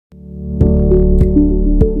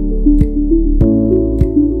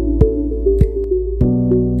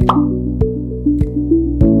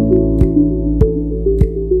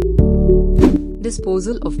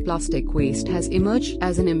disposal of plastic waste has emerged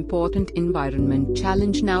as an important environment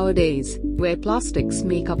challenge nowadays, where plastics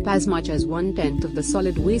make up as much as 1/10 of the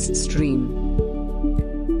solid waste stream.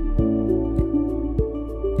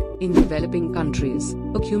 In developing countries,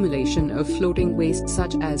 accumulation of floating waste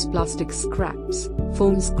such as plastic scraps,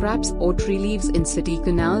 foam scraps or tree leaves in city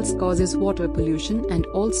canals causes water pollution and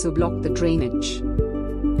also block the drainage.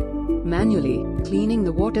 Manually cleaning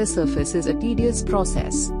the water surface is a tedious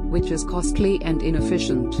process, which is costly and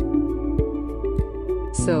inefficient.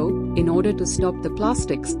 So, in order to stop the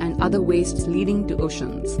plastics and other wastes leading to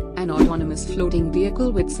oceans, an autonomous floating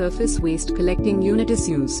vehicle with surface waste collecting unit is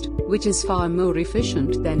used, which is far more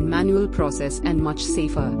efficient than manual process and much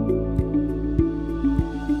safer.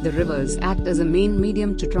 The rivers act as a main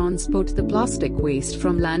medium to transport the plastic waste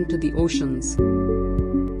from land to the oceans.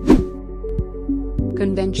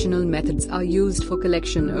 Conventional methods are used for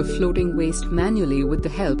collection of floating waste manually with the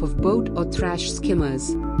help of boat or trash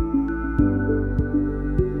skimmers.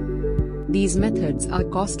 These methods are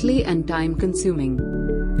costly and time-consuming.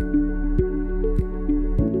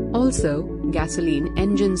 Also, gasoline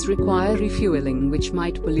engines require refueling, which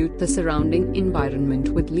might pollute the surrounding environment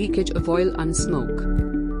with leakage of oil and smoke.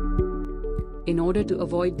 In order to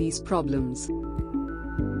avoid these problems,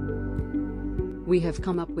 we have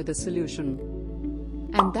come up with a solution.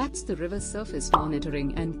 And that's the river surface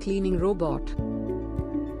monitoring and cleaning robot.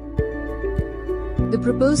 The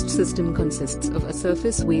proposed system consists of a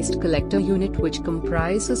surface waste collector unit which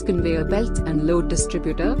comprises conveyor belt and load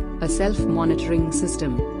distributor, a self-monitoring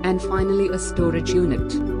system, and finally a storage unit.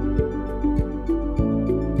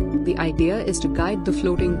 The idea is to guide the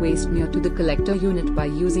floating waste near to the collector unit by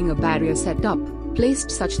using a barrier setup,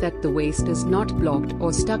 placed such that the waste is not blocked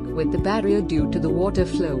or stuck with the barrier due to the water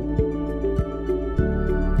flow.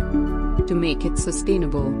 To make it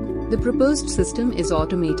sustainable, the proposed system is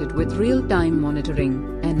automated with real-time monitoring,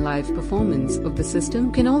 and live performance of the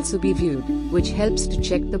system can also be viewed, which helps to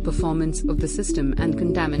check the performance of the system and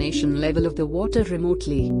contamination level of the water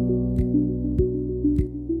remotely.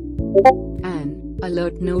 An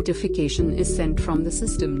alert notification is sent from the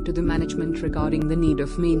system to the management regarding the need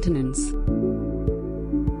of maintenance.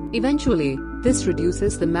 Eventually, this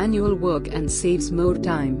reduces the manual work and saves more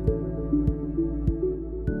time.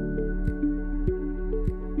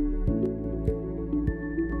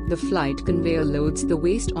 The flight conveyor loads the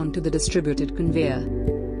waste onto the distributed conveyor.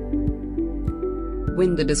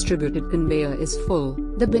 When the distributed conveyor is full,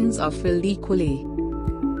 the bins are filled equally.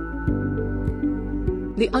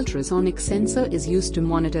 The ultrasonic sensor is used to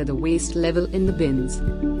monitor the waste level in the bins.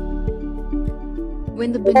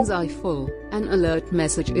 When the bins are full, an alert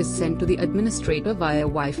message is sent to the administrator via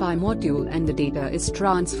Wi-Fi module and the data is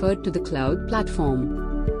transferred to the cloud platform.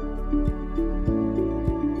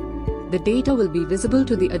 The data will be visible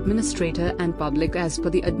to the administrator and public as per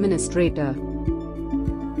the administrator.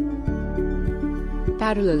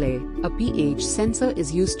 Parallelly, a pH sensor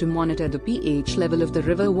is used to monitor the pH level of the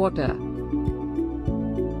river water.